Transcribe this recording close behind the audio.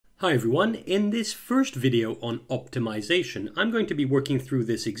Hi everyone, in this first video on optimization, I'm going to be working through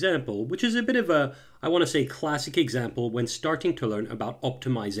this example, which is a bit of a, I want to say, classic example when starting to learn about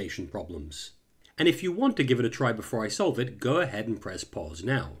optimization problems. And if you want to give it a try before I solve it, go ahead and press pause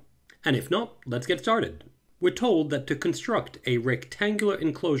now. And if not, let's get started. We're told that to construct a rectangular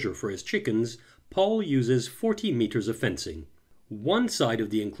enclosure for his chickens, Paul uses 40 meters of fencing. One side of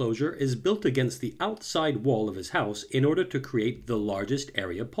the enclosure is built against the outside wall of his house in order to create the largest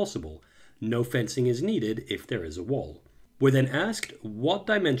area possible. No fencing is needed if there is a wall. We're then asked what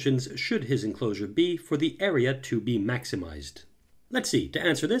dimensions should his enclosure be for the area to be maximized. Let's see, to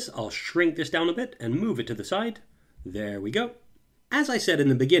answer this, I'll shrink this down a bit and move it to the side. There we go. As I said in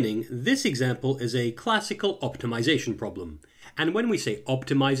the beginning, this example is a classical optimization problem. And when we say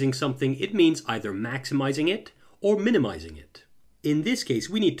optimizing something, it means either maximizing it or minimizing it. In this case,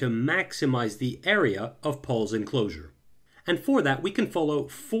 we need to maximize the area of Paul's enclosure. And for that, we can follow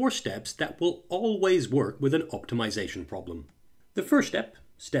 4 steps that will always work with an optimization problem. The first step,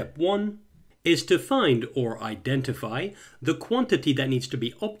 step 1, is to find or identify the quantity that needs to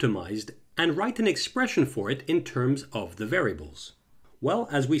be optimized and write an expression for it in terms of the variables. Well,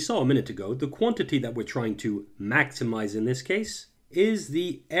 as we saw a minute ago, the quantity that we're trying to maximize in this case is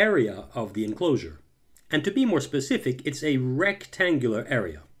the area of the enclosure. And to be more specific, it's a rectangular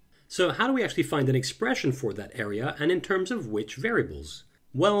area. So how do we actually find an expression for that area and in terms of which variables?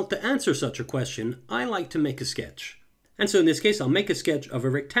 Well, to answer such a question, I like to make a sketch. And so in this case, I'll make a sketch of a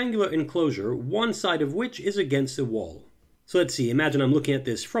rectangular enclosure, one side of which is against a wall. So let's see, imagine I'm looking at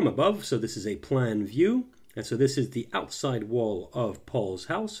this from above, so this is a plan view. And so this is the outside wall of Paul's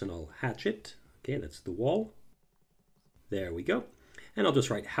house, and I'll hatch it. Okay, that's the wall. There we go. And I'll just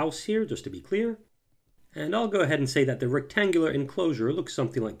write house here, just to be clear. And I'll go ahead and say that the rectangular enclosure looks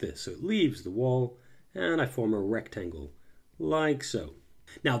something like this. So it leaves the wall, and I form a rectangle, like so.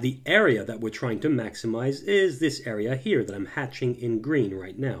 Now the area that we're trying to maximize is this area here that I'm hatching in green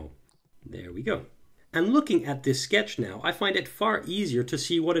right now. There we go. And looking at this sketch now, I find it far easier to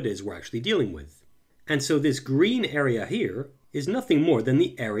see what it is we're actually dealing with. And so this green area here is nothing more than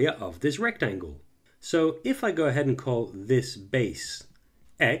the area of this rectangle. So if I go ahead and call this base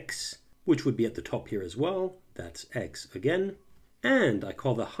x, which would be at the top here as well, that's x again, and I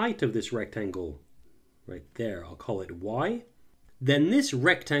call the height of this rectangle right there, I'll call it y, then this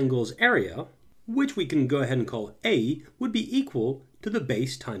rectangle's area, which we can go ahead and call a, would be equal to the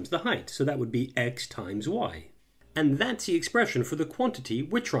base times the height, so that would be x times y. And that's the expression for the quantity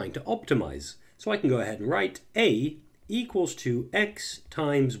we're trying to optimize. So I can go ahead and write a equals to x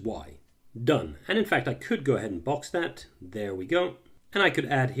times y. Done. And in fact, I could go ahead and box that. There we go. And I could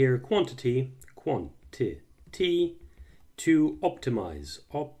add here quantity to optimize,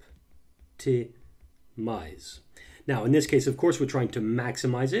 optimize. Now in this case, of course, we're trying to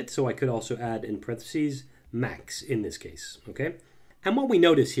maximize it, so I could also add in parentheses max in this case, okay? And what we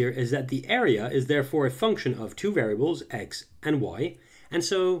notice here is that the area is therefore a function of 2 variables, x and y, and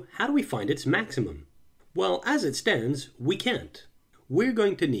so how do we find its maximum? Well, as it stands, we can't. We're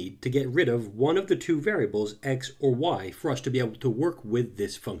going to need to get rid of one of the 2 variables, x or y, for us to be able to work with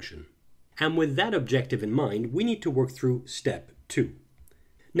this function. And with that objective in mind, we need to work through step 2.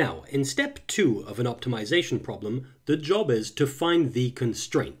 Now, in step 2 of an optimization problem, the job is to find the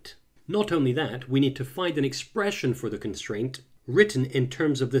constraint. Not only that, we need to find an expression for the constraint written in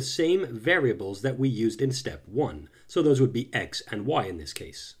terms of the same variables that we used in step 1. So those would be x and y in this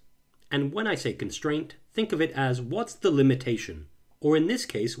case. And when I say constraint, think of it as what's the limitation? Or in this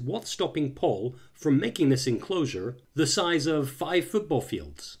case, what's stopping Paul from making this enclosure the size of 5 football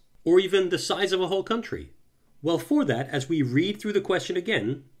fields? Or even the size of a whole country? Well, for that, as we read through the question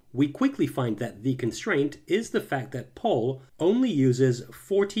again, we quickly find that the constraint is the fact that Paul only uses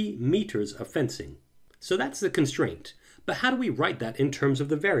 40 meters of fencing. So that's the constraint. But how do we write that in terms of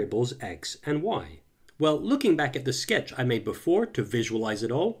the variables x and y? Well, looking back at the sketch I made before to visualize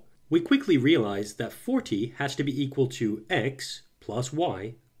it all, we quickly realize that 40 has to be equal to x plus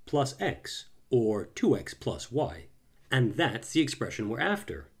y plus x, or 2x plus y. And that's the expression we're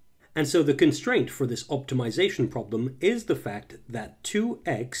after. And so the constraint for this optimization problem is the fact that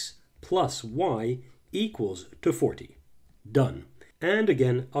 2x plus y equals to 40. Done. And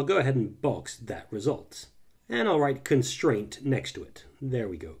again, I'll go ahead and box that result. And I'll write constraint next to it. There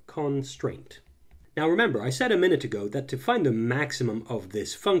we go, constraint. Now remember, I said a minute ago that to find the maximum of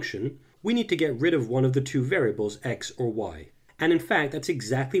this function, we need to get rid of one of the 2 variables, x or y. And in fact, that's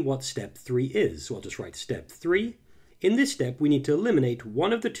exactly what step 3 is. So I'll just write step 3. In this step, we need to eliminate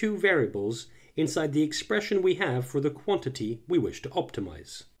one of the 2 variables inside the expression we have for the quantity we wish to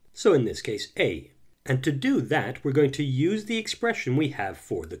optimize. So in this case, a. And to do that, we're going to use the expression we have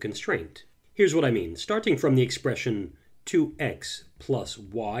for the constraint. Here's what I mean. Starting from the expression 2x plus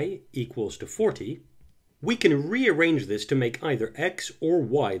y equals to 40, we can rearrange this to make either x or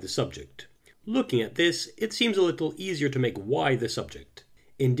y the subject. Looking at this, it seems a little easier to make y the subject.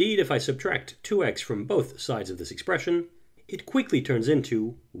 Indeed, if I subtract 2x from both sides of this expression, it quickly turns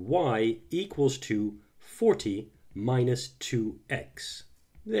into y equals to 40 minus 2x.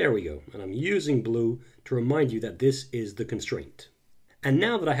 There we go, and I'm using blue to remind you that this is the constraint. And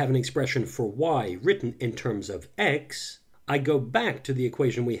now that I have an expression for y written in terms of x, I go back to the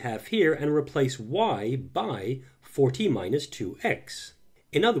equation we have here and replace y by 40 minus 2x.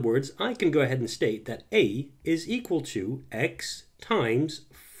 In other words, I can go ahead and state that a is equal to x times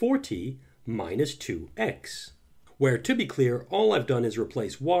 40 minus 2x, where, to be clear, all I've done is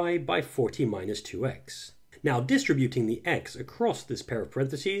replace y by 40 minus 2x. Now, distributing the x across this pair of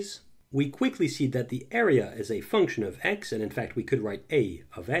parentheses, we quickly see that the area is a function of x, and in fact we could write a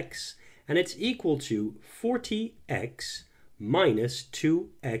of x, and it's equal to 40x minus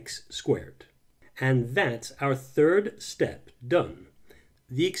 2x squared. And that's our third step done.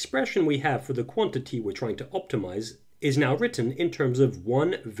 The expression we have for the quantity we're trying to optimize is now written in terms of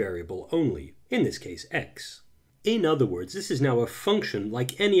one variable only, in this case x. In other words, this is now a function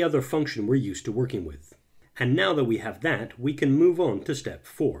like any other function we're used to working with. And now that we have that, we can move on to step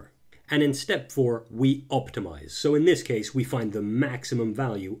 4. And in step 4, we optimize. So in this case, we find the maximum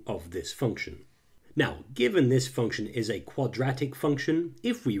value of this function. Now, given this function is a quadratic function,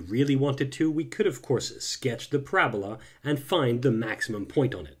 if we really wanted to, we could of course sketch the parabola and find the maximum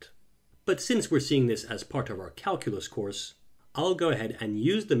point on it. But since we're seeing this as part of our calculus course, I'll go ahead and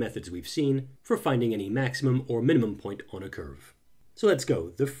use the methods we've seen for finding any maximum or minimum point on a curve. So let's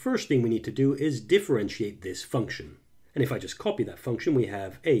go. The first thing we need to do is differentiate this function. And if I just copy that function, we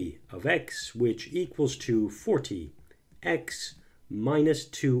have a of x, which equals to 40x minus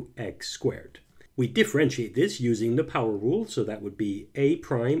 2x squared. We differentiate this using the power rule, so that would be a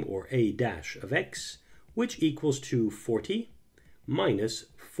prime or a dash of x, which equals to 40 minus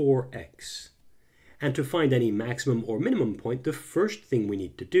 4x. And to find any maximum or minimum point, the first thing we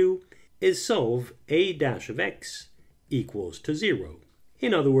need to do is solve a dash of x equals to 0.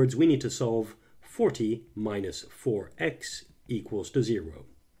 In other words, we need to solve 40 minus 4x equals to 0.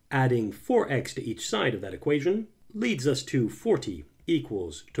 Adding 4x to each side of that equation leads us to 40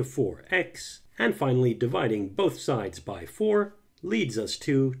 equals to 4x, and finally dividing both sides by 4 leads us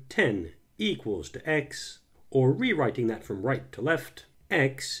to 10 equals to x, or rewriting that from right to left,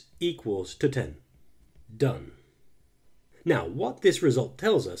 x equals to 10. Done. Now, what this result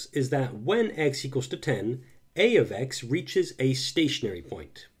tells us is that when x equals to 10, a of x reaches a stationary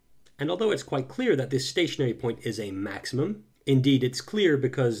point. And although it's quite clear that this stationary point is a maximum, indeed it's clear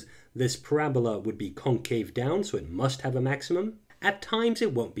because this parabola would be concave down, so it must have a maximum, at times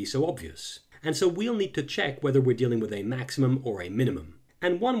it won't be so obvious. And so we'll need to check whether we're dealing with a maximum or a minimum.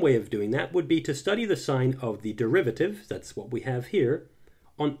 And one way of doing that would be to study the sign of the derivative, that's what we have here,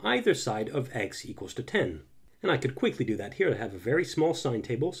 on either side of x equals to 10. And I could quickly do that here. I have a very small sign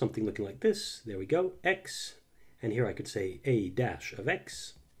table, something looking like this. There we go, x. And here I could say a dash of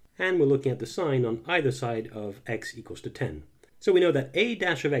x. And we're looking at the sign on either side of x equals to 10. So we know that a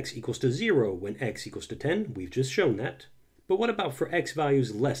dash of x equals to 0 when x equals to 10. We've just shown that. But what about for x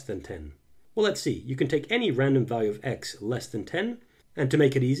values less than 10? Well, let's see. You can take any random value of x less than 10. And to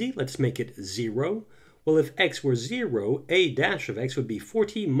make it easy, let's make it 0. Well, if x were 0, a dash of x would be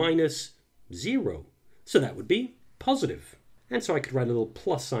 40 minus 0. So that would be positive. And so I could write a little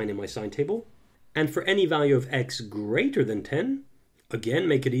plus sign in my sign table. And for any value of x greater than 10, again,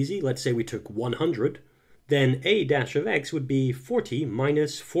 make it easy. Let's say we took 100. Then a dash of x would be 40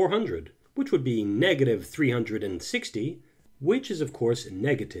 minus 400, which would be negative 360, which is of course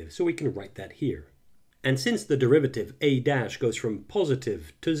negative. So we can write that here. And since the derivative a dash goes from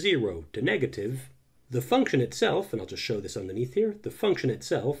positive to 0 to negative, the function itself, and I'll just show this underneath here, the function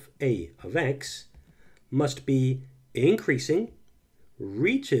itself, a of x, must be increasing,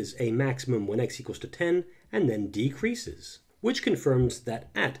 reaches a maximum when x equals to 10, and then decreases, which confirms that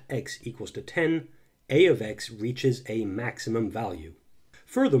at x equals to 10, a of x reaches a maximum value.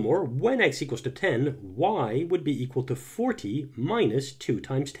 Furthermore, when x equals to 10, y would be equal to 40 minus 2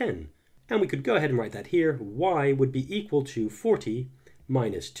 times 10. And we could go ahead and write that here. Y would be equal to 40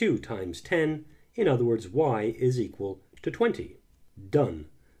 minus 2 times 10. In other words, y is equal to 20. Done.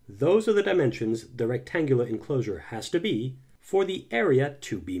 Those are the dimensions the rectangular enclosure has to be for the area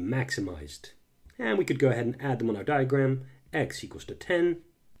to be maximized. And we could go ahead and add them on our diagram. X equals to 10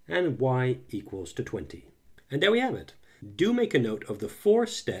 and y equals to 20. And there we have it. do make a note of the 4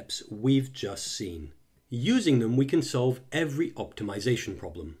 steps we've just seen. Using them, we can solve every optimization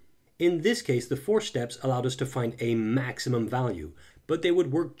problem. In this case, the 4 steps allowed us to find a maximum value, but they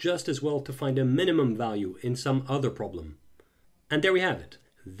would work just as well to find a minimum value in some other problem. And there we have it.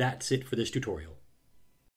 That's it for this tutorial.